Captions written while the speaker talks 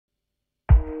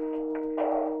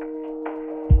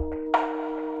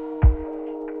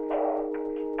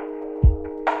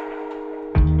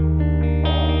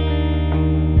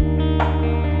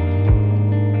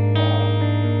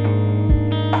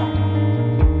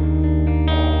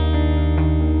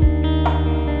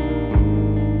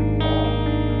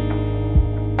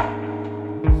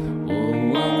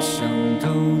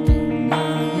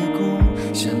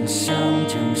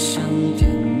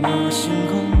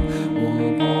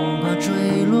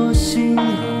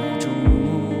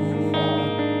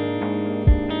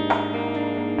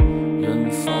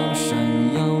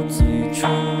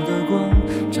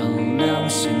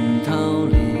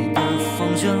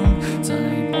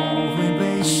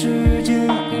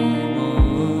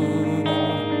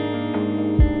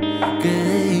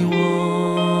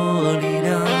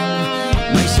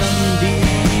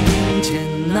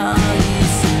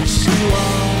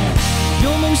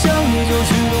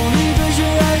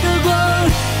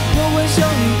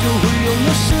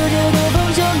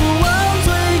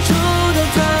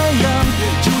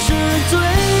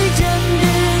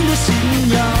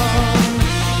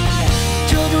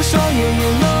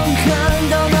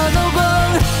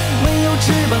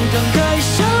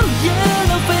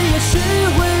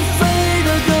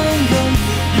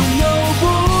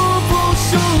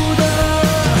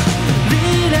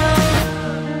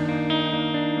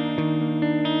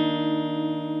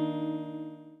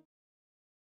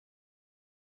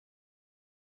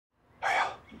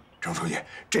郑书记，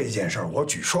这件事儿我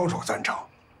举双手赞成。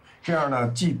这样呢，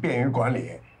既便于管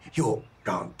理，又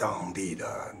让当地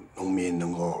的农民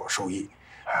能够受益。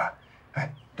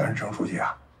哎，但是郑书记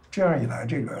啊，这样一来，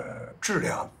这个质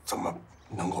量怎么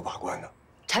能够把关呢？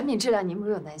产品质量您不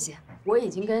用担心，我已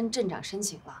经跟镇长申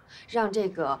请了，让这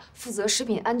个负责食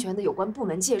品安全的有关部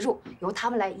门介入，由他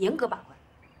们来严格把关。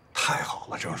太好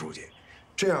了，郑书记，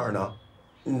这样呢，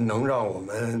能让我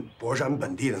们博山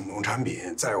本地的农产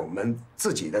品在我们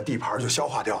自己的地盘就消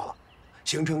化掉了，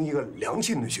形成一个良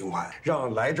性的循环，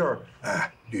让来这儿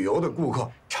旅游的顾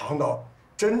客尝到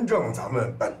真正咱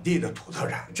们本地的土特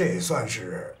产，这也算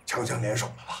是强强联手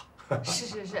了吧？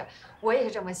是，我也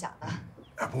是这么想的。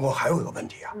不过还有一个问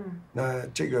题啊，那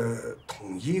这个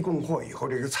统一供货以后，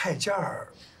这个菜价儿，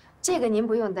这个您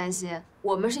不用担心，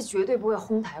我们是绝对不会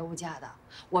哄抬物价的。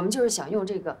我们就是想用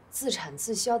这个自产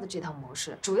自销的这套模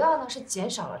式，主要呢是减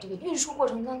少了这个运输过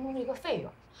程当中的一个费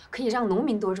用，可以让农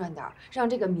民多赚点儿，让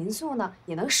这个民宿呢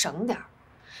也能省点儿。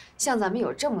像咱们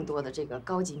有这么多的这个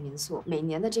高级民宿，每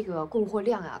年的这个供货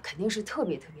量啊，肯定是特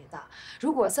别大。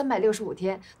如果365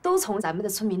天都从咱们的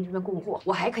村民这边供货，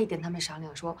我还可以跟他们商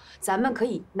量说，咱们可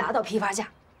以拿到批发价。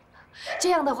这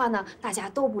样的话呢，大家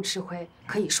都不吃亏，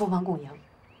可以双方共赢。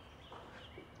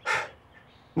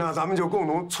那咱们就共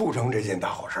同促成这件大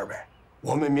好事呗。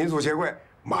我们民宿协会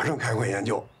马上开会研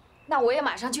究。那我也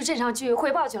马上去镇上去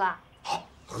汇报去了。好，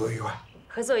合作愉快。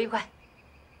合作愉快。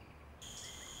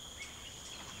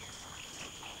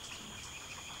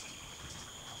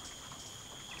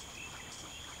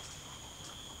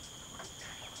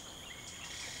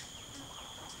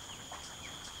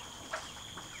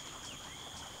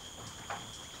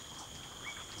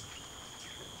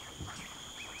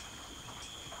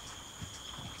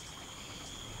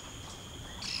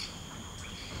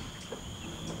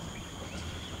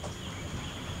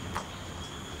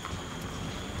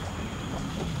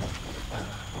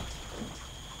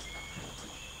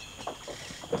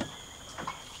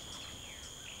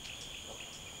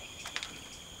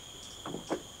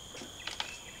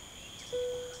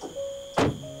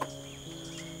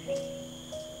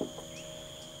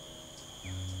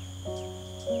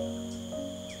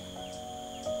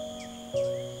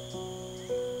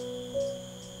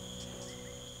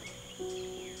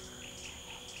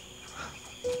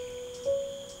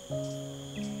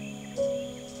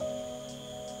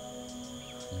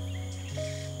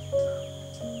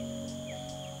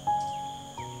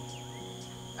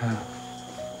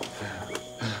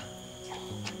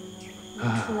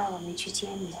出来我没去接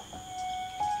你，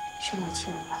生我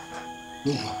气了吧？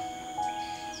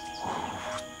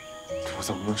我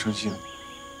怎么能生气呢？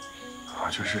我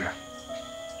就是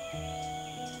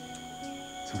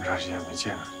这么长时间没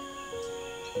见了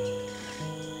你，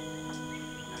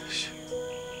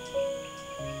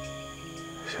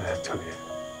现在特别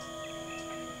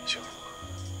幸福，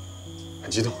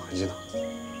很激动，很激动。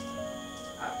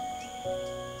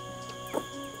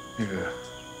那个，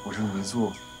我这个民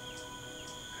宿，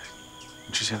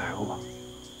你之前来过吗？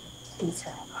第一次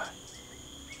来。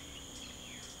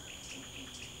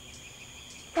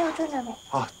那我转转呗。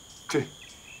啊，对，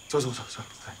走，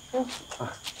哎，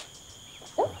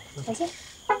再见。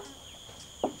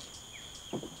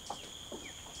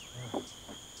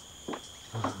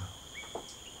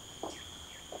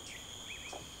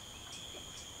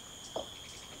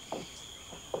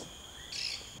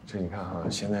这你看哈，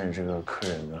现在这个客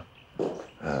人呢，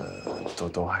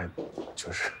都还就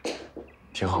是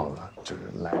挺好的，就是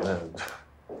来的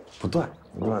不断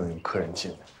的有客人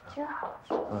进来。真好。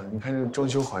你看这装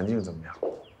修环境怎么样？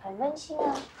很温馨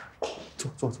啊。坐。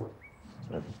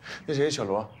那谁，小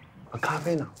罗，把咖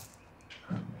啡呢？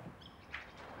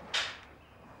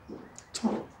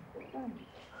坐。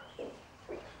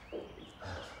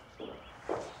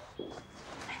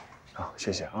好，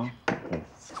谢谢啊。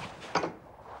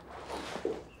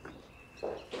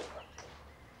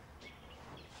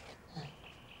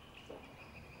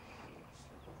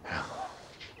哎呀，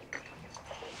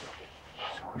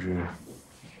我这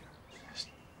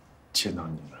见到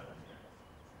你了，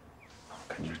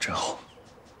感觉真好。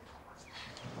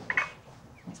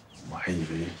我还以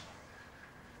为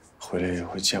回来也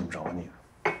会见不着你呢。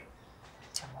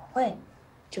怎么会？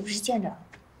这不是见着了？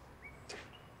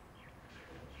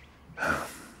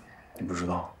你不知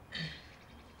道，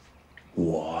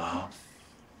我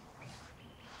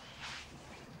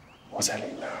在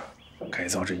里面改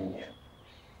造这1年，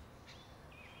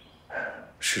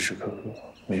时时刻刻、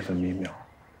每分每秒，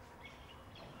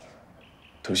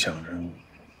都想着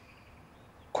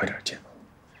快点见到你，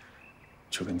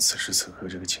就跟此时此刻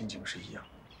这个情景是一样的。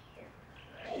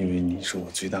因为你是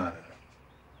我最大的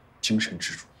精神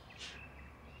支柱。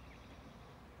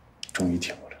终于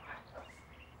挺过来了。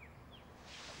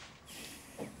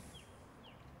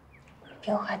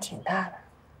变化挺大的。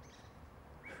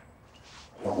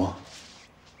有吗？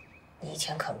你以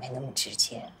前可没那么直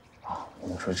接。啊，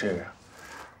你说这个呀，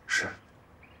是。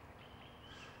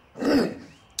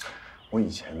我以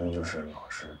前呢，就是老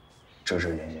是遮遮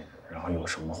掩掩，然后有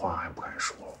什么话还不敢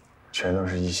说，全都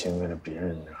是一心为了别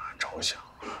人着想，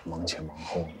忙前忙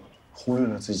后，忽略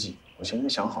了自己。我现在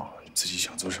想好了，自己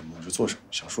想做什么我就做什么，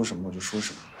想说什么我就说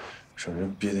什么，省着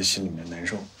憋在心里面难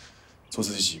受，做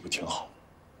自己不挺好？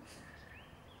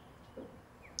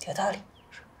有道理，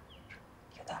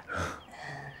有道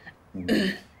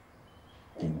理。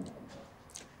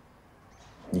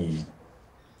你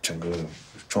整个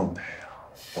状态啊，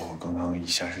包括刚刚一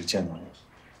下是见到你，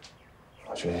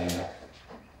我觉得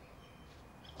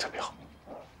特别好。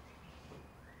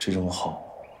这种好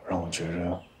让我觉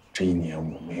着这一年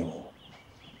我没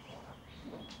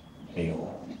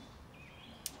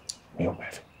有白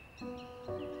费，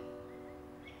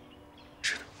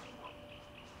值得。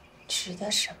值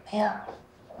得什么呀？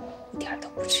一点都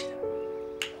不值得。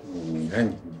你看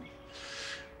你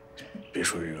别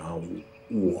说这个啊，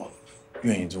我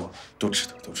愿意做，都值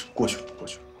得，都值得。过去了。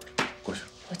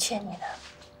我欠你的，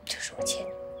就是我欠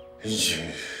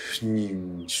你。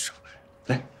你少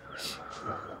来，来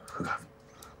喝咖啡。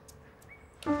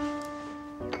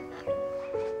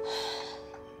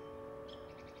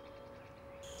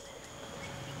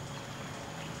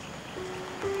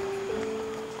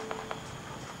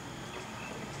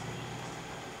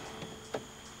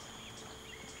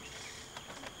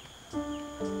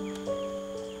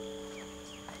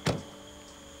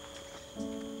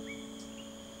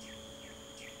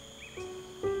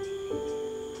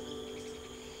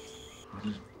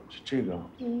这个，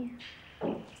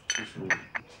就是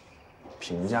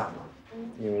评价嘛，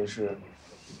因为是，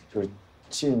就是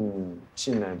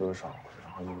进来多少，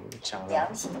然后就加了。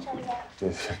良心商家。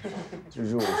对，就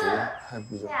是我觉得还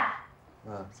比较。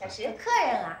小石，客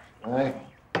人啊。哎。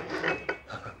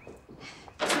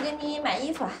去给你买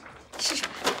衣服啊，试试吧。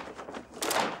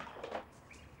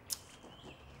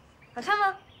好看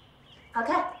吗？好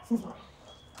看。这个。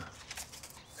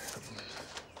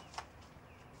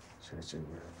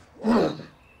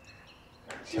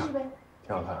试试呗，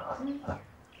挺好看啊！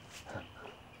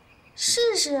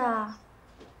试试啊！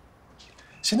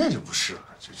现在就不试了，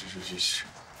这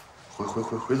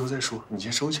回头再说，你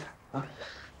先收起来啊！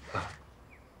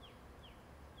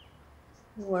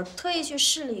我特意去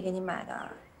市里给你买的，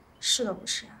试都不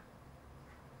试啊？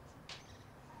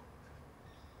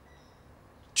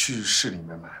去市里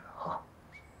面买的啊！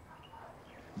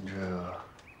你这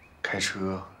开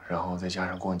车，然后再加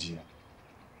上逛街。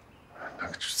那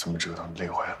这么折腾累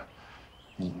坏了，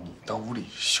你到屋里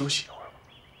休息一会儿吧。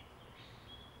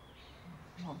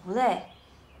我不累。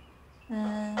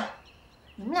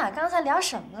你们俩刚才聊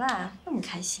什么了？那么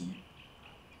开心？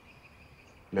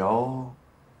聊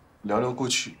过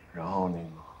去，然后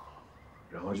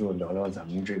就聊聊咱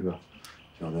们这个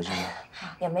有的这个。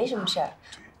也没什么事儿。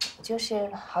对。就是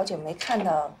好久没看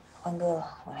到欢哥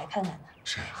了，我来看看他。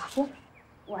是。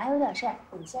我还有点事儿，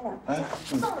我们先聊。哎，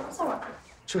不送了。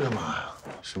这干嘛呀？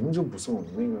什么就不送？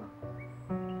那个，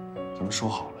咱们说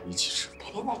好了一起吃。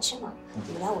改天再吃嘛。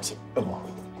你来，我先。不，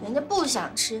人家不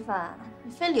想吃饭，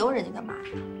你非留人家干嘛呀？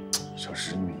小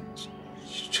石，你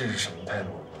这是什么态度？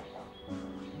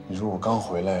你说我刚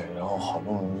回来，然后好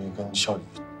不容易跟笑宇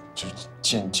就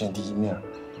见第一面，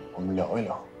我们聊一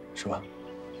聊，是吧？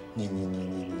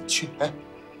你去，哎，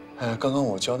刚刚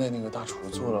我交代那个大厨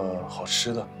做了好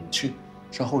吃的，你去。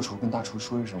上后厨跟大厨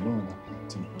说一声，问问他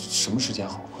什么时间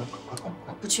好，快！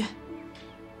我不去。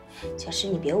小石，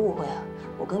你别误会啊，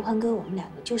我跟欢哥我们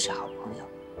两个就是好朋友。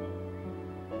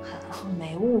我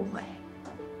没误会。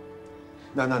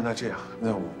那这样，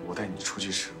那我带你出去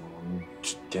吃，我们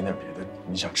点点别的，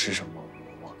你想吃什么，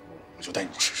我就带你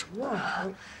吃什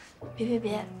么。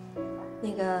别，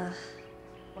那个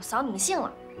我扫你们兴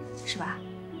了，是吧？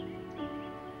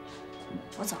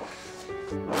我走，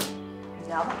你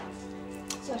聊吧。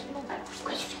叫什么？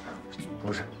快去。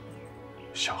不是，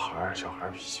小孩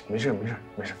脾气，没事，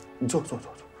你坐。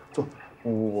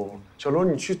我小罗，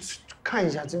你去看一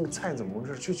下这个菜怎么回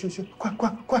事？去，快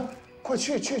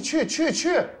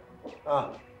去！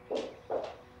啊！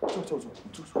坐，你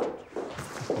坐。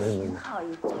没。不好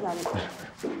意思，让你。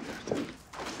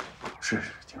是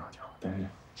挺好，但是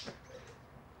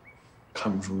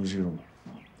看不出这种。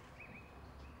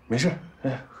没事，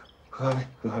哎，喝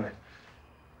咖啡。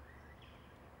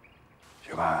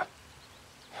许晗，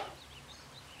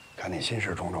看你心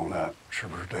事重重的，是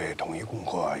不是对统一供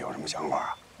货有什么想法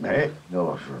啊？没，廖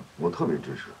老师，我特别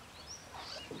支持。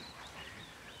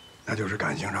那就是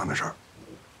感情上的事儿。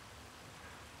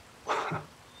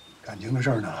感情的事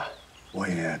儿呢，我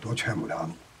也多劝不了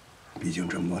你，毕竟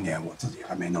这么多年我自己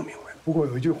还没弄明白。不过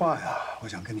有一句话呀，我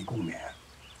想跟你共勉：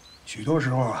许多时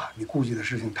候啊，你顾忌的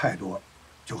事情太多，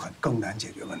就更难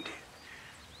解决问题。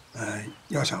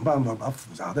要想办法把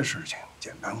复杂的事情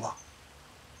简单化。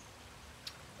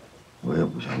我也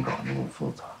不想搞那么复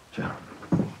杂。这样，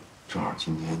正好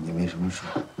今天你没什么事，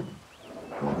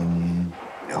我跟你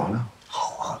聊聊。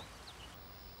好啊。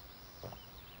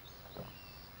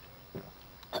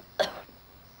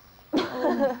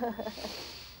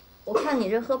我看你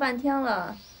这喝半天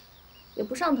了，也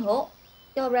不上头，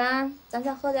要不然咱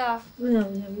再喝点儿？不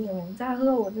行，再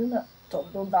喝我真的走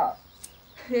不动道了。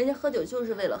人家喝酒就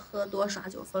是为了喝多耍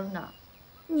酒疯的，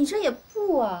你这也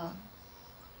不啊！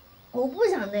我不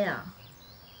想那样，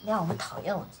那样我会讨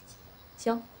厌我自己。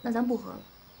行，那咱不喝了。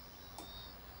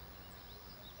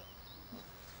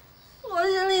我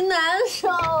心里难受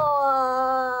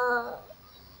啊。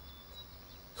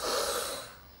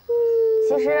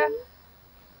其实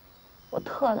我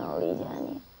特能理解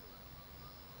你，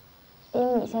因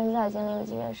为你现在经历的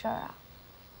这些事儿啊，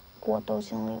我都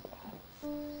经历过。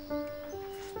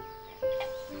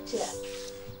姐，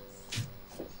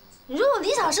你说我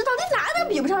李小石到底哪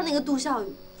比不上那个杜笑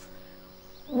宇？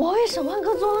我为沈欢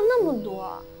哥做了那么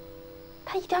多，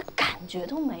他一点感觉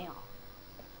都没有。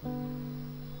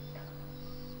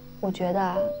我觉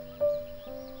得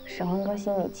沈欢哥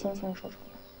心里清清楚楚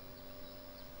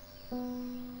的。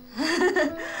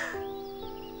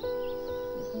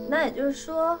那也就是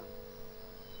说，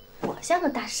我像个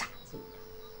大傻子一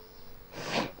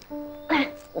样。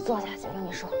哎，你坐下，姐跟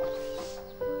你说。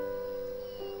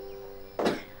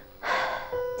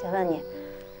姐问你，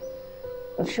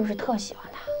你是不是特喜欢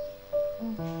他？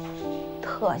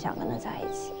特想跟他在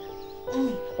一起。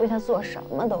为他做什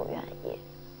么都愿意。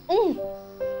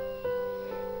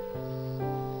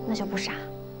那就不傻，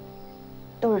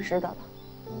都是值得的。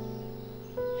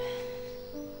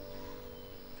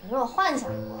可是我幻想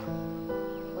过，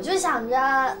我就想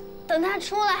着等他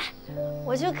出来，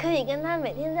我就可以跟他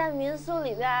每天在民宿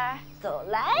里边走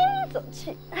来走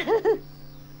去。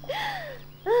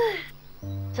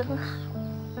真好，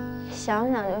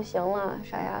想想就行了，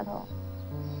傻丫头。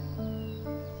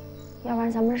要不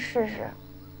然咱们试试，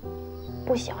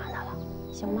不喜欢他了，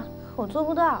行吗？我做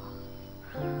不到，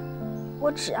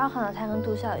我只要看到他跟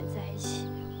杜笑宇在一起，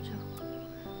就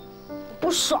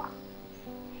不爽。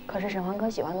可是沈欢哥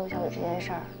喜欢杜笑宇这件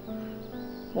事儿，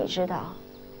你知道，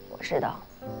我知道，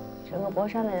整个博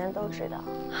山的人都知道。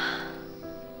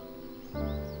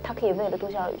他可以为了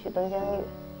杜笑宇去蹲监狱，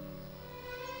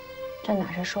这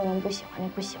哪是说人不喜欢就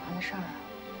不喜欢的事儿啊？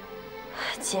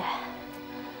姐，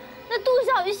那杜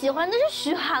笑宇喜欢的是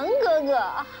许晗哥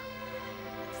哥。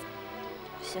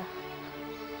行，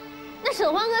那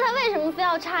沈欢哥他为什么非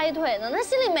要插一腿呢？他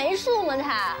心里没数吗？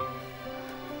他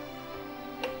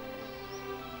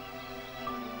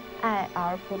爱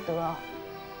而不得，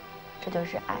这就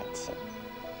是爱情。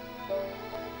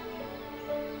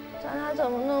咱俩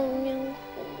怎么那么命苦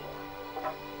啊？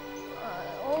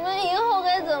我们以后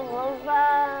该怎么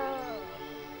办？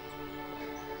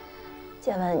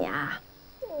姐问你啊，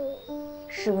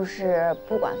是不是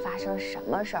不管发生什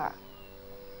么事儿，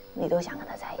你都想跟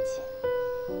他在一起？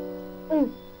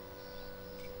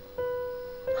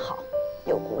好，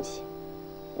有骨气，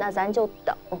那咱就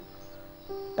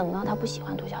等到他不喜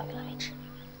欢杜笑宇了为止。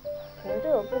可是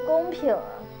对我不公平啊！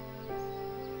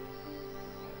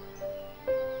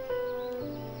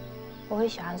我为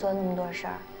许晗做那么多事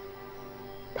儿，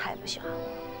他也不喜欢我，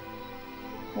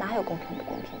哪有公平不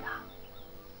公平的？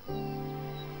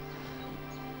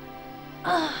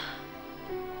啊，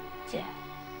姐，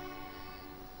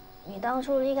你当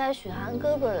初离开许晗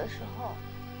哥哥的时候，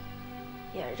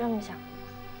也是这么想的吗？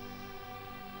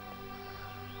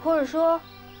或者说，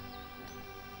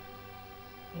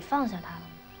你放下他了吗？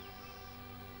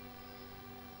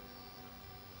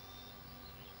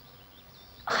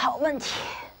好问题。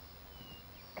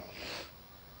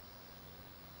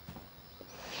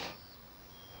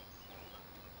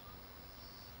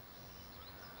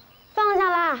放下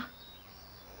啦。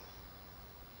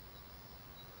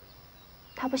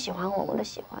他不喜欢我，我的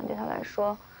喜欢对他来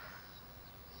说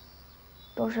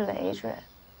都是累赘，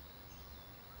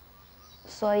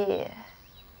所以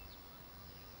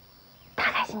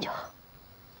他开心就好。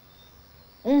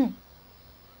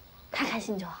他开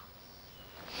心就好。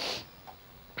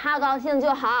他高兴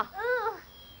就好。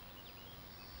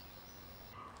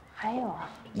还有啊。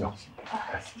有。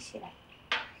谢谢。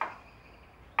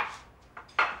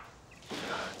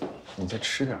你再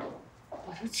吃点。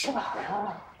我都吃饱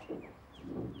了。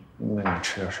那你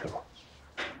吃点水果。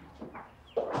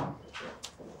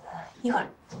一会儿。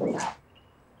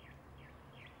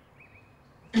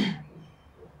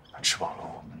吃饱了，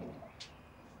我们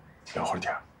聊会儿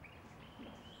天儿。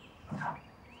好。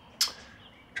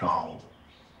正好，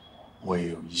我也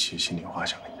有一些心里话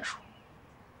想跟你说。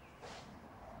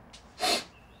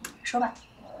说吧。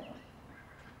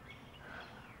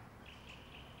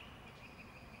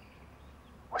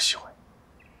我喜欢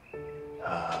你。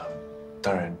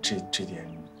当然这点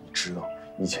你知道，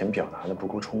以前表达的不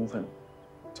够充分，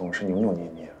总是扭扭捏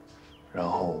捏，然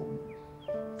后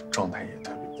状态也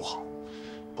特别不好，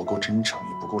不够真诚，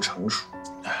也不够成熟。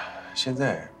现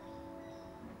在，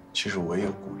其实我也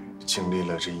有顾虑。经历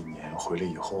了这1年，回来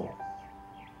以后，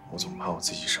我总怕我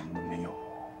自己什么都没有，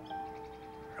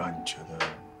让你觉得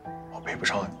我配不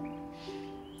上你。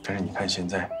但是你看现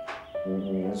在，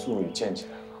民宿也建起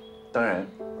来了，当然，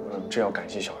这要感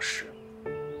谢小石。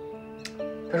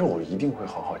但是我一定会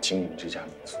好好经营这家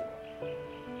民宿。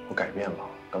我改变了，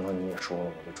刚刚你也说了，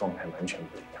我的状态完全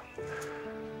不一样。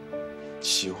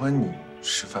喜欢你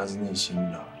是发自内心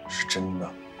的，是真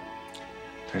的。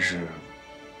但是，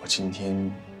我今天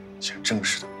想正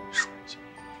式的跟你说一下，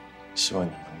希望你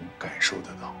能感受得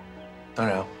到。当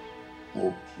然，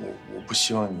我不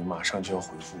希望你马上就要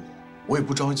回复我，我也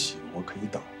不着急，我可以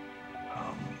等，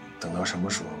等到什么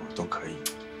时候都可以。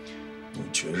你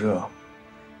觉着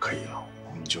可以了，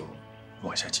我们就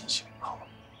往下进行，好吗？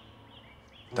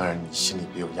当然，你心里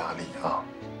别有压力啊。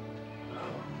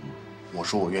我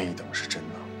说我愿意等是真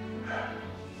的。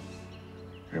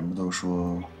人不都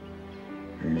说，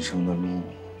人生的路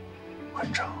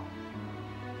很长，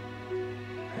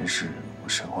但是我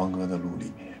沈欢哥的路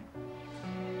里面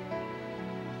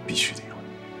必须得有你。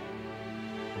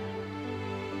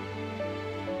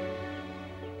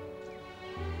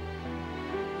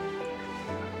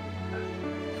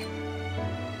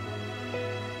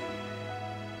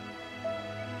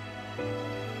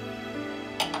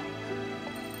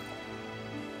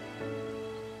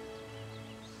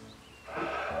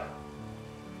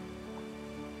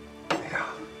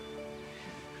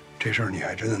这事儿你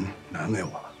还真难为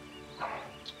我了。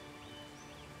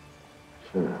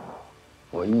是啊，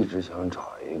我一直想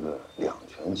找一个两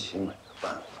全其美的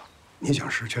办法。你想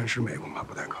十全十美恐怕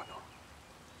不太可能。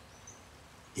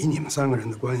以你们3个人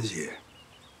的关系，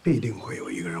必定会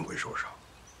有1个人会受伤，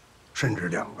甚至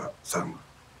2个、3个，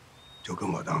就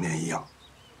跟我当年一样。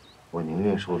我宁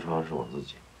愿受伤是我自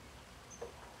己。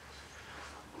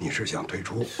你是想退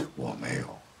出？我没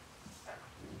有。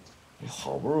我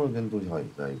好不容易跟杜小雨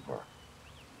在一块儿，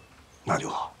那就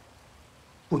好，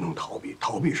不能逃避，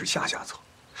逃避是下策。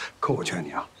可我劝你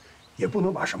啊，也不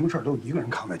能把什么事儿都1个人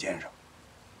扛在肩上。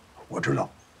我知道，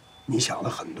你想了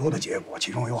很多的结果，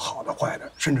其中有好的、坏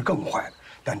的，甚至更坏的，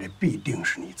但这必定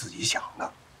是你自己想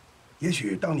的。也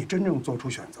许当你真正做出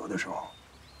选择的时候，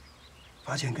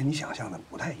发现跟你想象的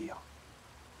不太一样。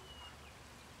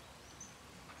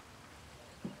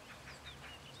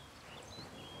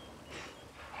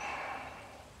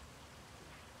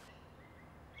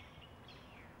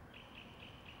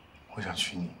我想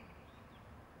娶你，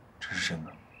这是真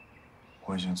的。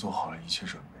我已经做好了一切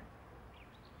准备。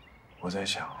我在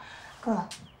想，哥，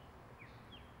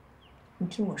你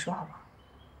听我说好不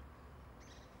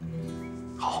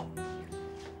好？好。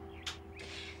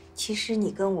其实你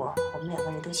跟我们2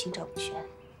个人都心照不宣。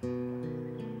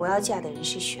我要嫁的人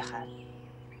是许晗。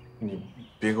你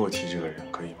别给我提这个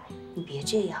人，可以吗？你别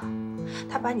这样，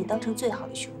他把你当成最好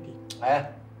的兄弟。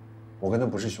哎，我跟他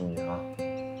不是兄弟啊，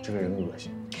这个人恶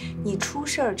心。你出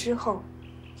事儿之后，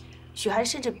许晗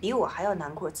甚至比我还要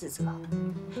难过自责。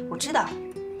我知道，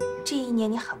这1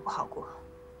年你很不好过，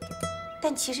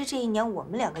但其实这1年我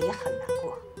们2个也很难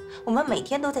过，我们每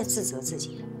天都在自责自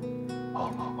己。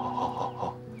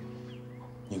好，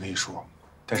你可以说，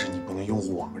但是你不能用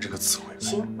“我们”这个词汇。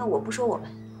行，那我不说我们，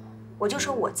我就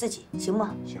说我自己，行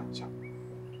吗？行。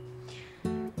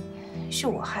是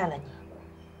我害了你，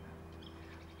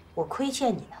我亏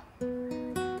欠你的。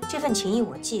这份情谊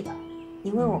我记得，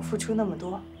你为我付出那么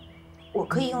多，我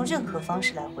可以用任何方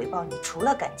式来回报你，除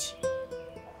了感情。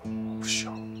不需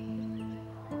要。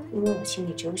因为我心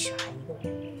里只有许晗1个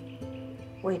人，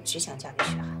我也只想嫁给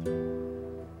许晗。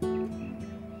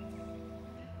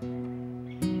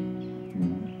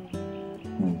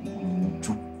你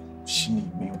就心里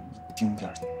没有一丁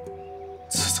点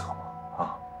自责吗？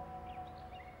啊？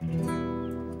你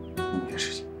别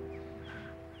生气，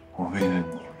我为了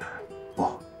你。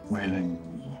为了你，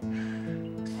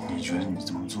你觉得你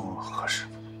这么做合适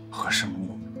吗？合适吗？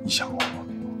你想过吗？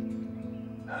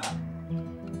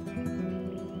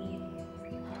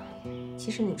其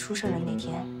实你出事的那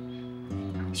天，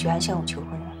许晗向我求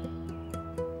婚了。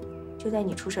就在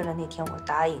你出事的那天，我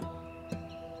答应，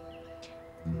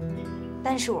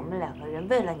但是我们2个人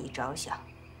为了你着想，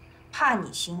怕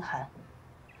你心寒，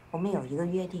我们有一个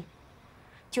约定，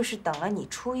就是等了你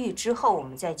出狱之后我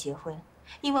们再结婚，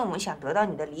因为我们想得到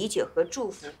你的理解和祝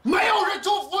福。没有人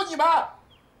祝福你们。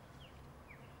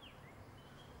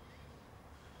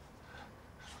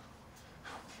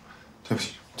对不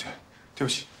起，对不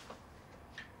起，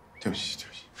对不起，对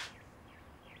不起。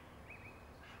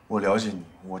我了解你，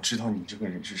我知道你这个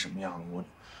人是什么样的，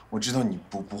我知道你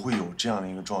不会有这样的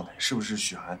一个状态，是不是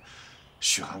许涵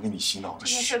给你洗脑的？这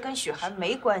件事跟许涵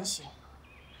没关系，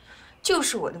就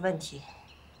是我的问题。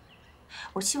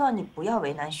我希望你不要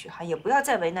为难许涵，也不要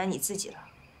再为难你自己了。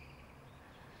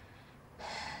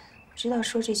我知道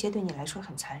说这些对你来说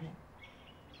很残忍，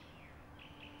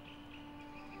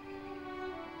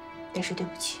但是对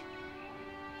不起，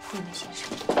你的先生。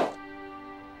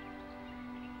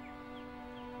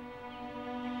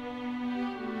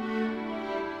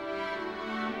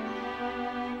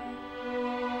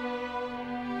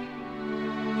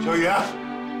小雨，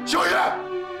小雨，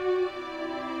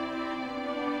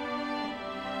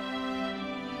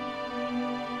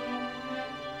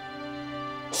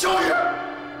小雨，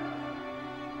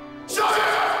小雨。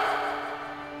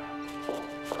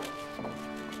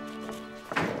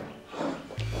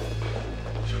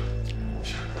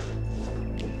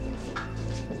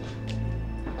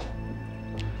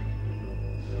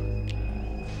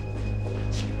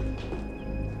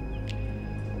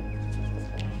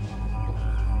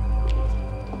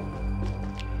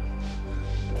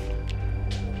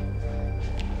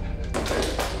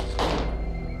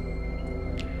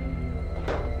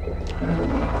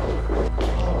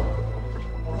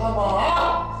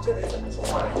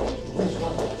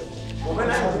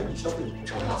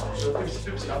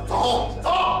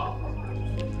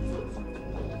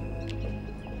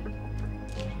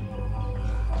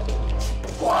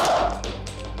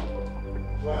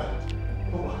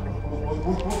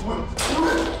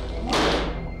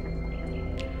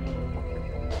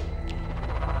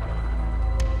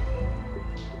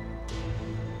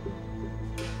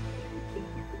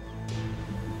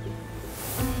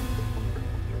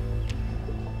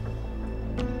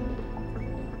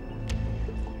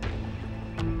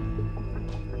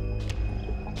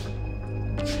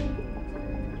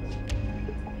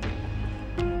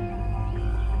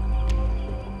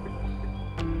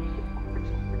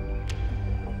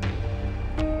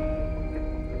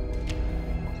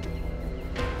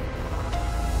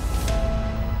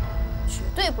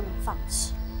不能放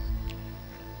弃。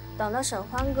等到沈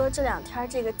欢哥这2天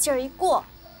这个劲儿一过，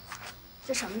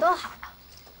就什么都好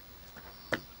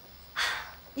了。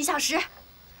1小时，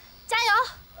加油！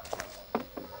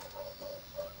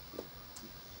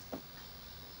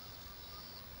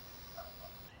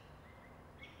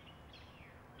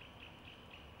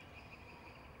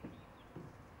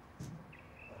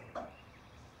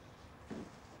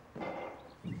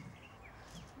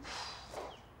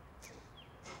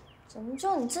怎么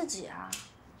就你自己啊？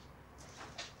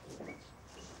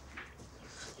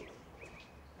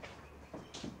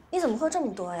你怎么喝这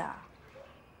么多呀？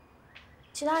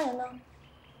其他人呢？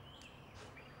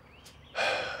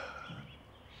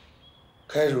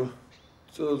开除，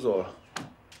就走了。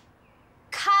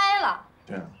开了。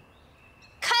对啊。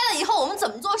开了以后我们怎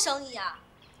么做生意啊？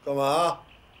干嘛？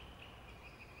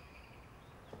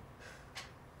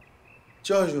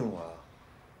教训我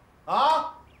啊？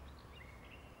啊？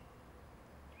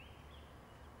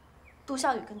杜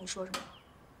笑语跟你说什么？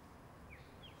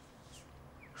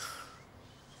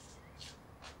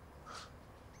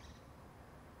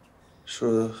说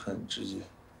的很直接，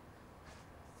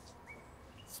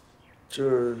就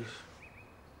是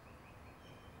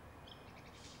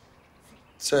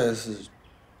再次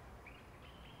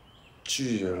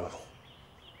拒绝了我，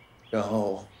然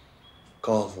后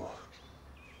告诉我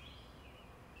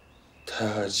她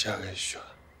要嫁给许涵。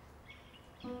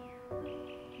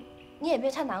你也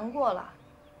别太难过了，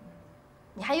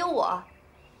你还有我，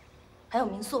还有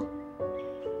民宿，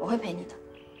我会陪你的。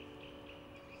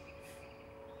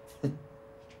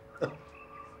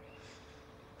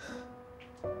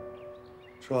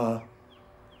说完了。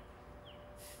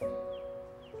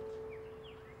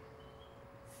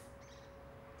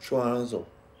说完了走。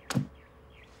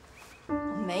我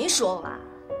没说完，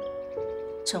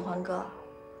陈欢哥，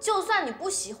就算你不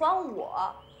喜欢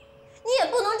我，你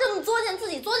也不能这么作践自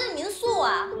己，作践民宿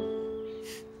啊！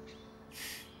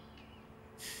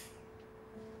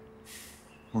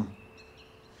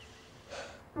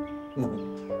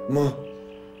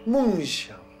梦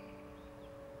想。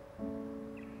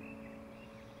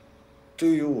对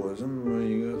于我这么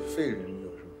一个废人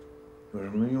有什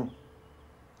么用？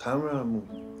谈不上梦，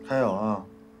还有啊，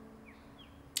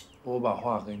我把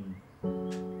话给你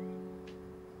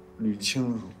捋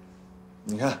清楚。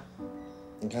你看，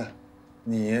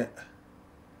你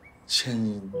千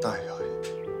金大小姐，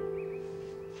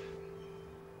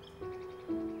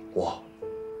我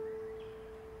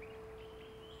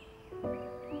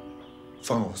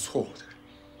犯过错误的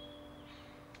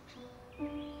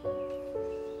人，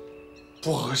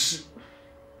不合适。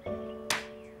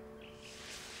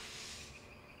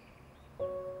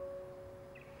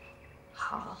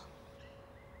好，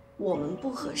我们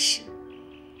不合适，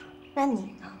那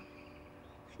你呢？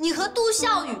你和杜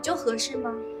笑语就合适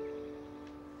吗？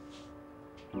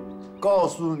告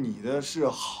诉你的是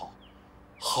好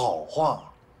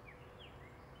话，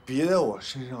别在我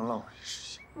身上浪费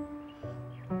时间。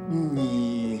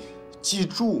你记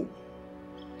住，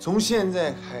从现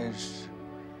在开始，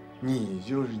你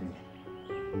就是你，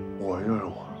我就是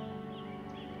我。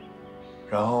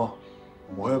然后，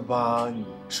我会把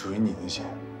属于你的钱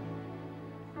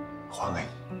还给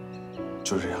你，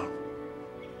就这样。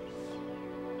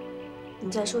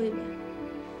你再说一遍。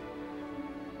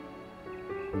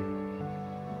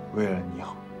为了你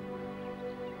好，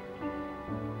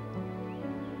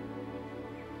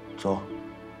走。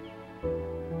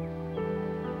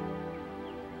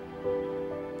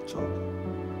走。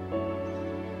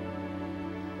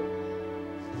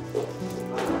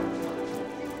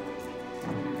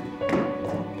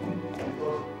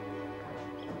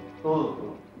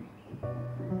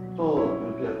走，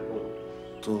别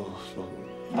走。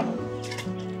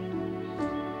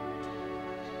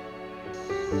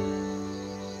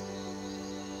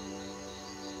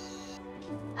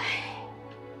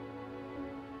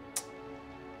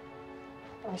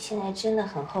我现在真的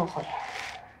很后悔，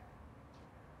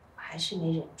我还是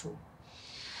没忍住。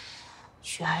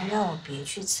许涵让我别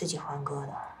去刺激欢哥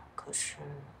的，可是，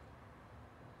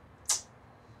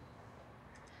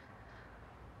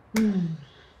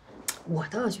我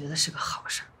倒觉得是个好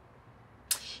事儿，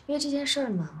因为这件事儿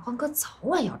呢，欢哥早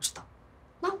晚要知道，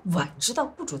那晚知道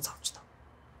不如早知道。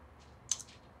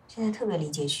现在特别理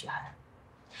解许涵，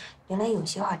原来有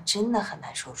些话真的很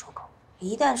难说出口，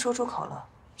一旦说出口了，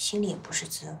心里也不是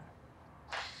滋味。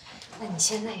那你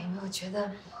现在有没有觉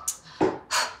得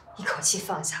一口气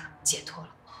放下了，解脱了？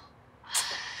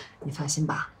你放心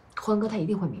吧，欢哥他一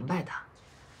定会明白的。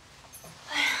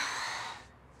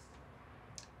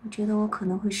我觉得我可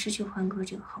能会失去欢哥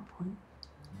这个好朋友。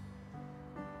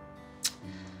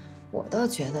我倒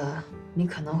觉得你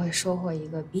可能会收获一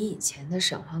个比以前的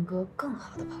沈欢哥更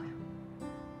好的朋友。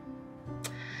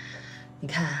你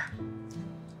看，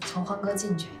从欢哥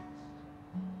进去，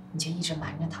你就一直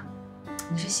瞒着他，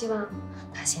你是希望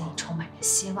他心里充满着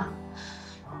希望，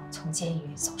从监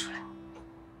狱走出来。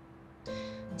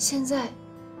现在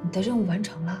你的任务完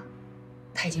成了，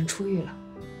他已经出狱了，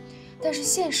但是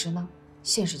现实呢？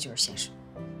现实就是现实，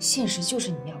现实就是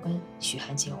你们要跟许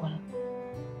涵结婚了。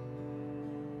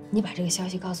你把这个消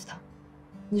息告诉他，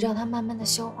你让他慢慢的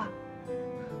消化。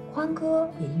欢哥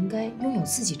也应该拥有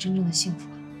自己真正的幸福，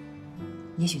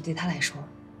也许对他来说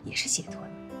也是解脱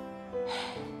的。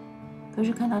可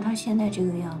是看到他现在这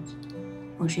个样子，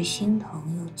我是心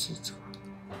疼又自责。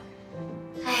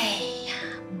哎呀，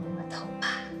摸摸头吧，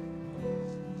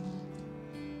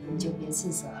你就别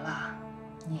自责了，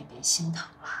你也别心疼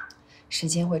了。时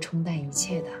间会冲淡一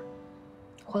切的，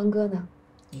欢哥呢，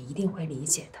也一定会理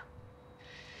解的。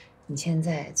你现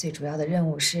在最主要的任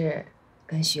务是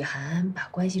跟许涵把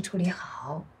关系处理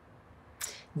好，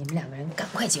你们两个人赶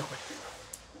快结婚。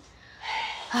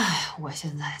哎，我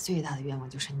现在最大的愿望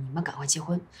就是你们赶快结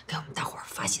婚，给我们大伙儿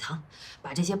发喜糖，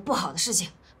把这些不好的事情，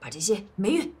把这些霉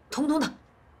运统统的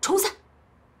冲散。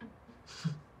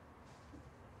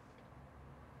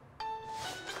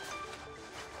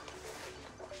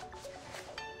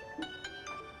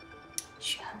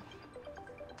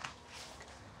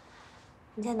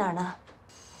你在哪儿呢？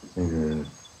那个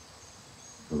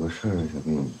有个事儿想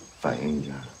跟你反映一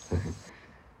下。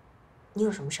你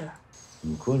有什么事儿？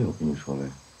你过来，我跟你说呗。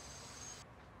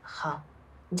好，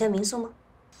你在民宿吗？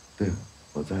对，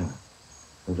我在呢。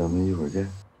那咱们一会儿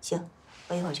见。行，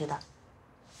我一会儿就到。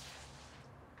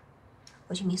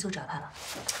我去民宿找他了。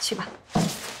去吧。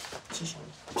谢谢你。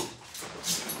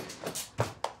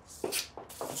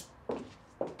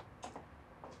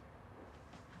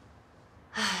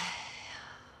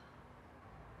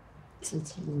自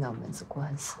己遇到门子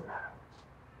关死了。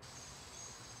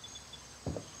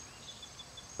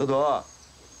朵朵，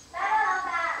来了，老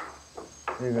板。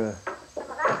那个怎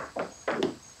么了？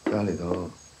家里头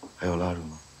还有蜡烛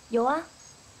吗？有啊。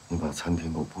你把餐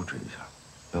厅给我布置一下，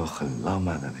要很浪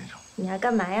漫的那种。你要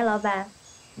干嘛呀，老板？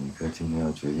你哥今天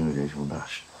要决定人生大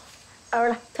事。欧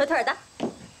了，妥妥的。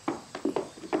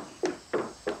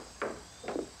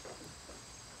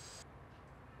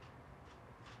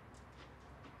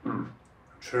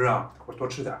吃啊，给我多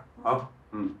吃点啊。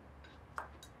嗯。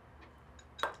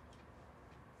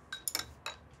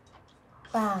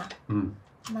爸。嗯。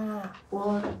妈，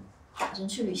我打算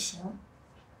去旅行。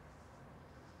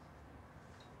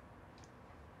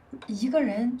一个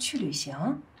人去旅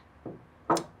行？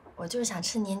我就是想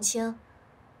趁年轻，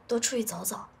多出去走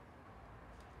走。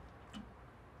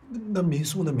那民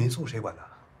宿谁管呢？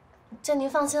这您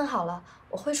放心好了，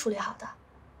我会处理好的。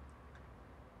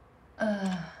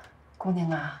姑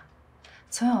娘啊，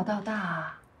从小到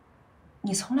大，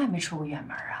你从来没出过远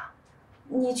门啊。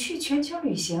你去全球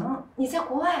旅行，你在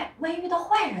国外万一遇到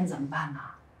坏人怎么办呢？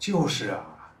就是啊。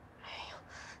哎呦，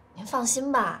您放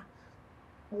心吧，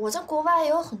我在国外也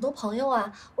有很多朋友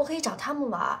啊，我可以找他们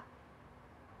玩。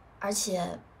而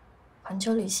且，环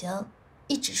球旅行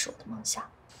一直是我的梦想。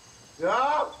许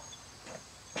晗，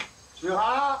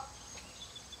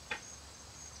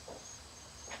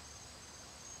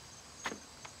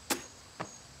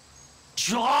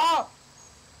许晗，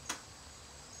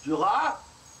许晗。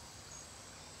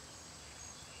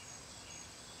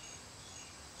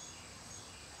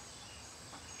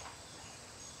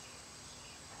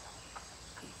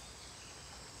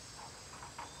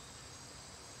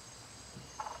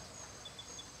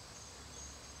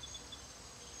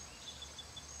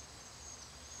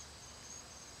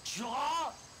许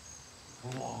晗，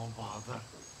王八蛋！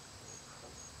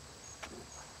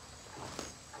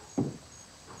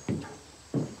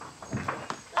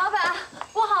老板，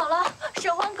不好了，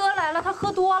沈欢哥来了，他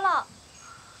喝多了。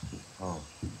哦，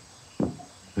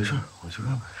没事，我去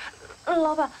看看。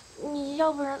老板，你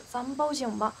要不然咱们报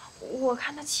警吧？我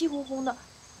看他气哄哄的，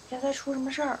别再出什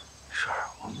么事儿。没事，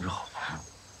我们是好朋友。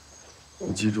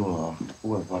你记住了啊，不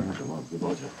管发生什么，别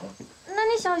报警啊。那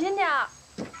你小心点儿。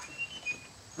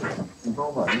你帮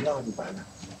我把那蜡烛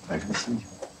摆成心情。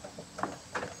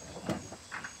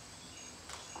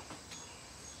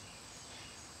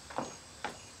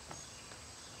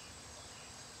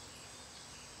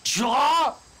许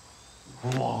晗，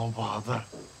王八蛋！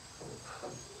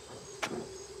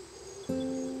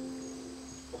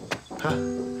看，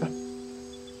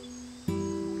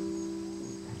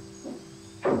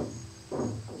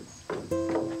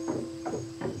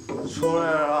出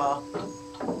来了。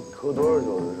喝多少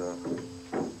酒这是？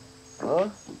啊？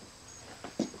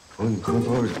我问你喝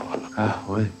多少酒了？哎，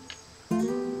我问你，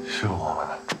是我吗？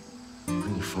不是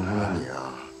你疯了你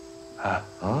啊？哎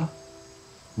啊？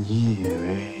你以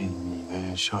为你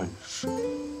跟笑语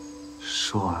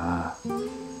说完，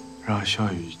让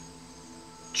笑语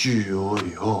拒绝我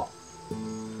以后，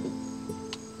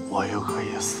我就可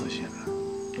以死心了？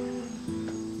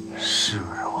是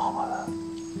不是王八蛋？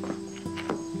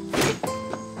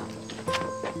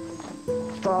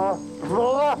走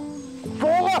了，走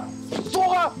了，走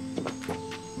了！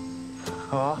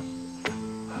啊？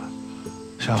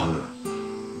笑语，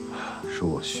是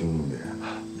我兄弟，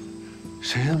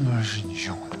谁他妈是你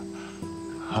兄弟？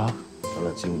啊？咱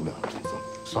俩进不了，走。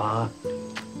算了，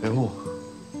别碰我，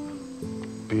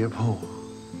别碰我！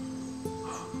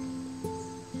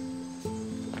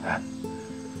哎，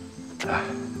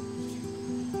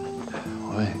我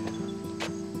问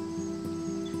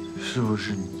你，是不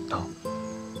是你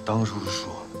当初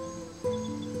说，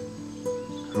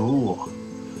如果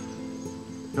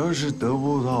要是得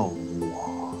不到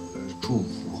我的祝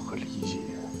福和理解，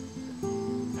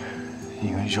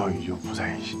你跟小雨就不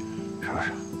在一起，是不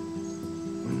是？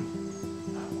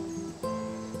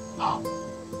好，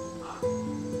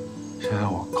现在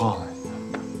我告诉你，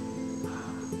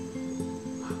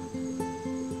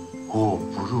我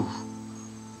不祝福，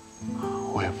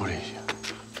我也不理解。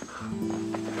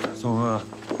宋哥，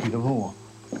别碰我，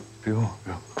别碰我，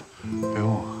别碰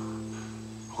我！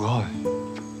我告诉你，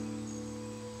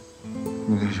你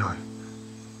跟小雨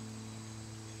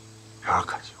要是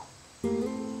敢结婚，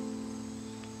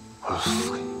我就死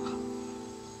给你看。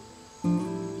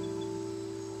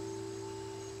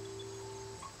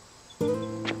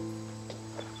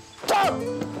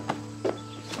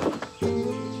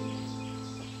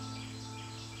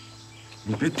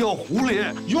你别掉湖里！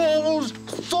要不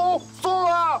松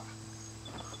了！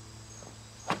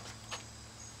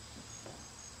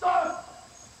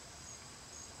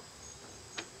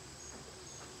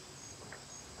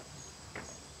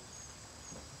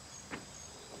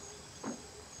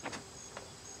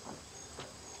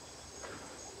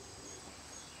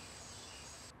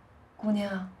姑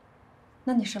娘，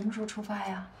那你什么时候出发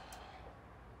呀？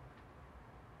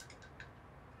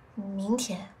明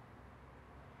天。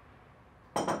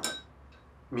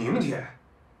明天，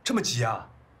这么急啊？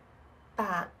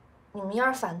爸，你们要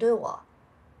是反对我，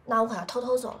那我可要偷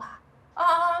偷走了。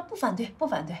啊，不反对，不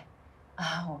反对，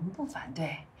啊，我们不反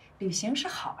对，旅行是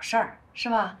好事儿，是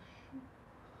吧？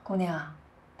姑娘，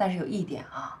但是有一点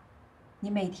啊，你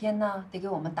每天呢得给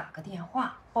我们打个电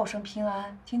话，报声平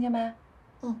安，听见没？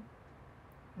嗯，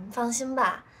你放心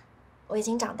吧，我已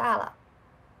经长大了，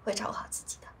会照顾好自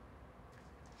己的。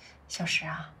小石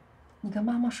啊，你跟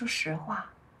妈妈说实话，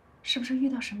是不是遇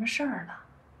到什么事儿了？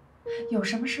有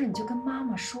什么事你就跟妈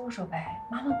妈说说呗，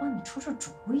妈妈帮你出出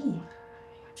主意。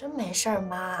真没事儿，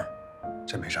妈。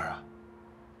真没事儿啊？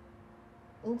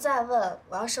您再问，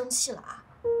我要生气了啊！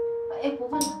哎，不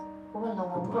问了，不问了，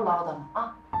我不唠叨了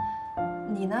啊。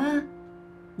你呢？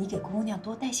你给姑娘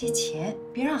多带些钱，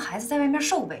别让孩子在外面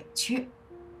受委屈。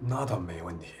那倒没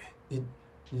问题。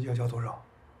你要交多少？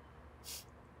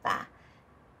爸，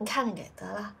你看着给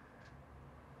得了。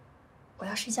我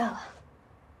要睡觉了。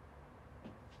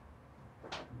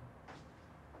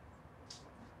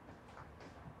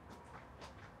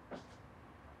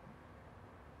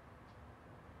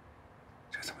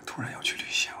这怎么突然要去旅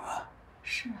行啊？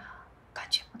是啊，感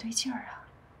觉不对劲儿啊。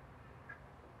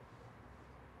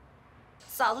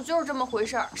嫂子就是这么回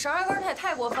事儿，沈二哥他也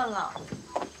太过分了。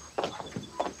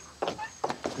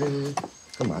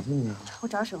干嘛去呢？我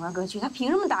找沈欢哥去，他凭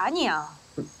什么打你啊？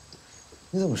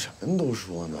你怎么什么都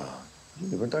说呢？你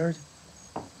里边待着去。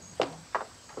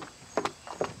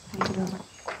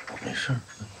没事儿。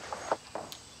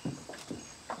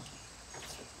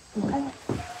你看看。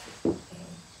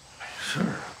没事儿，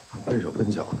笨手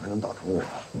笨脚的还能打疼我？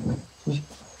你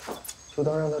就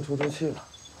当让他出出气了。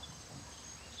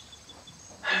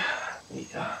哎呀，你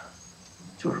呀，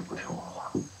就是不听我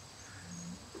话。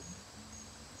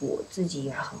我自己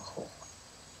也很后悔。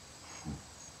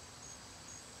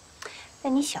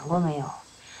但你想过没有，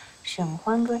沈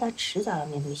欢哥他迟早要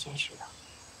面对现实的。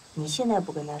你现在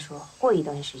不跟他说，过一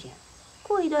段时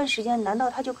间，难道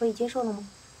他就可以接受了吗？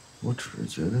我只是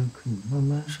觉得可以慢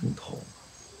慢渗透嘛。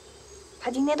他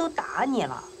今天都打你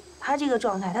了，他这个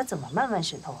状态，他怎么慢慢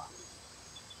渗透啊？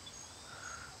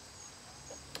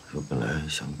我本来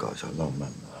想搞下浪漫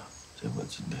的，结果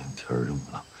今天天儿这么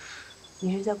冷。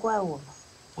你是在怪我吗？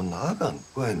我哪敢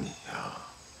怪你呀？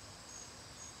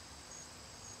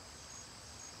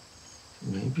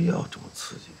没必要这么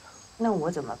刺激啊。那我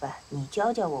怎么办？你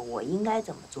教教我，我应该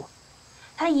怎么做？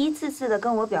他一次次的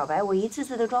跟我表白，我一次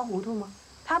次的装糊涂吗？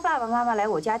他爸爸妈妈来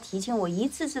我家提亲，我一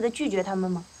次次的拒绝他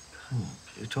们吗？看你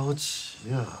别着急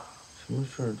呀，什么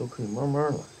事儿都可以慢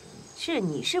慢来。是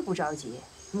你是不着急，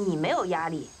你没有压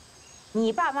力，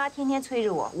你爸妈天天催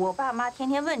着我，我爸妈天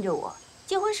天问着我，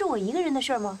结婚是我一个人的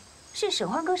事儿吗？是沈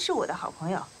欢哥是我的好朋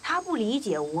友，他不理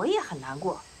解我也很难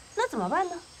过，那怎么办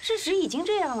呢？事实已经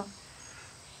这样了。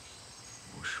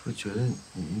我是不是觉得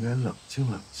你应该冷静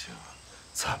冷静啊？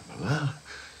怎么了？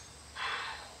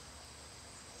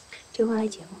这婚还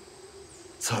结吗？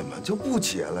怎么就不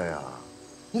结了呀？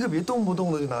你可别动不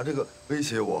动的就拿这个威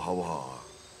胁我，好不好啊？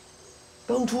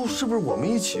当初是不是我们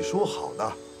一起说好的，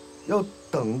要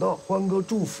等到欢哥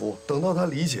祝福，等到他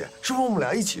理解，是不是我们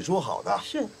俩一起说好的？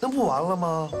是，那不完了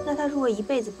吗？那他如果一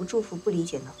辈子不祝福、不理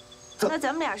解呢？那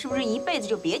咱们俩是不是一辈子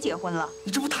就别结婚了？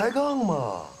你这不抬杠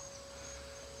吗？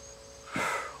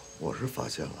我是发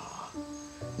现了啊，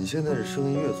你现在这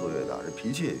生意越做越大，这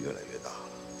脾气也越来越大了。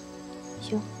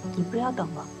行，你不是要等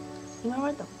吗？你慢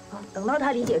慢等啊，等到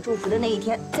他理解祝福的那一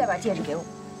天，再把戒指给我。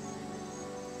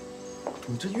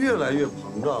你这越来越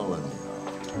膨胀了，你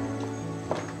啊。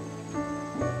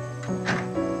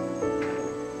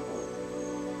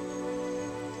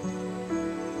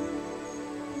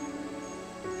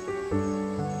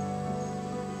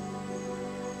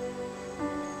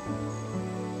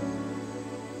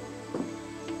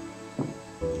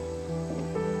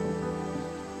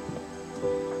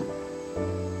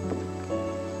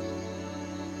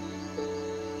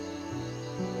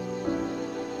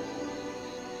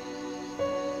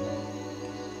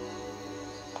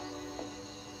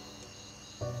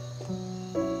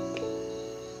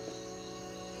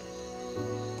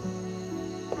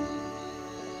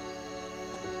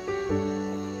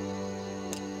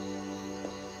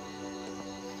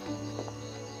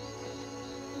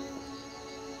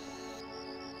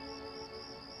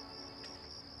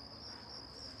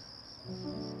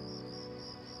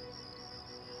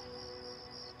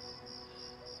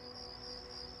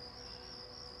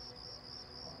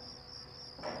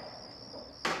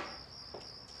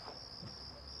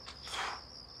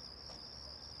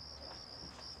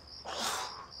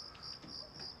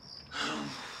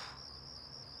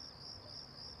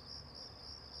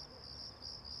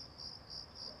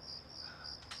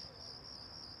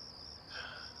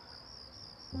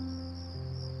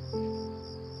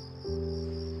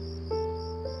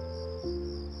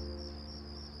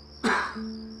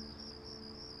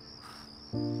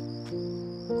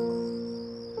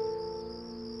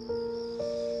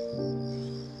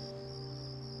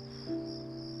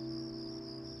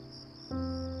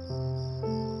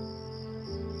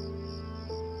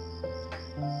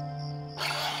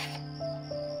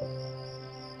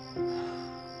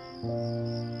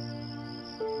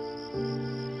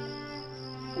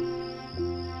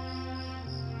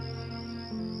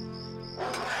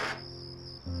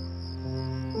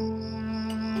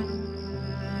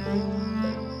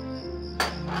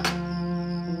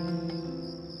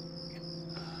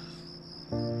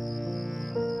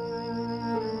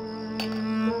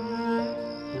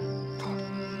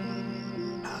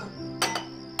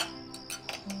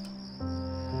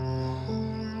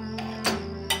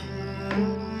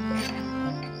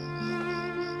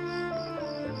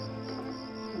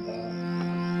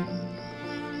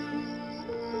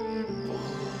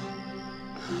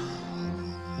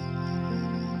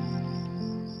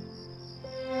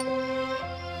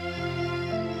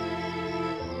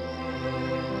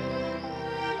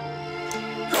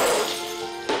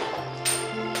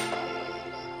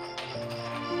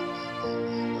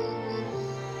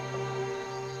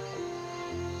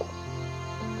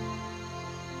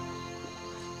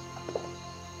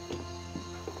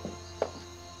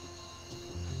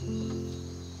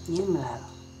你怎么来了？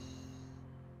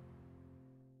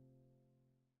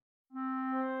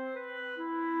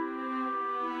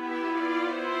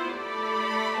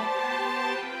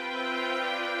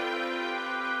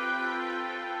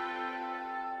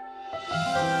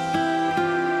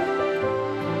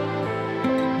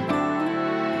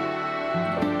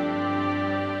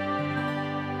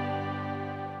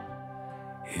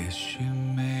也许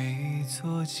每一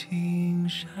座青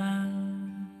山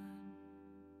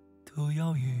都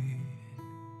要与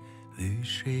绿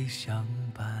水相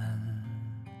伴，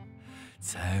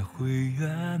才会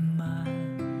圆满。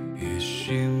也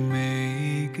许每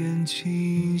一根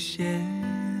琴弦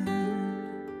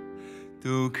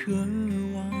都渴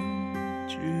望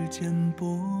指尖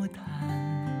波弹，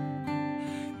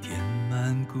填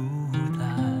满孤单。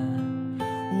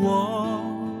我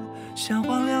像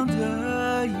荒凉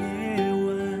的夜晚，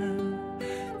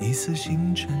你似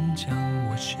星辰将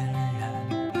我渲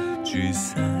染，驱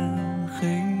散黑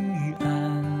暗。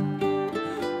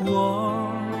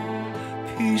我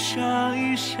披上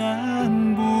衣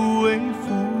衫，不畏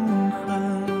风寒，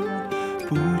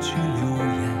不惧流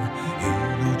言，一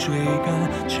路追赶，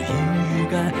只因预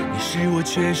感你是我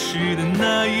缺失的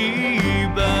那一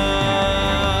半。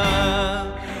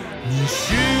你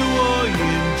是我眼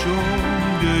中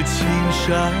的青山，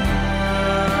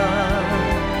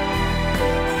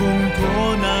烘托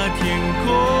那天空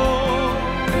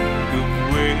更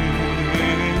蔚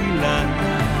蓝。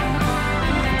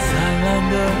灿烂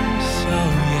的笑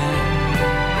颜，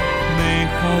美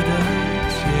好的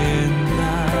简单，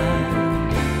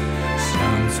像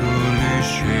座绿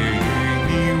水与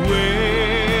你为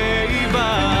伴。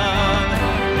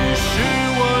你是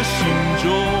我心中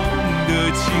的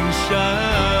青山，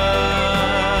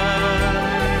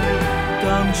挡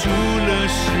住了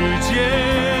时间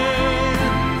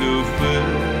的纷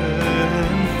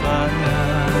繁。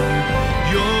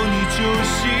有你就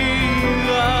心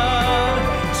安，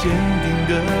坚定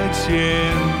的简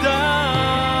单，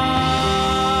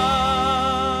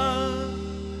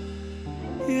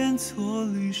愿做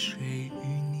绿水与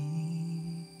你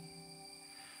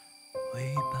为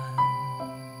伴。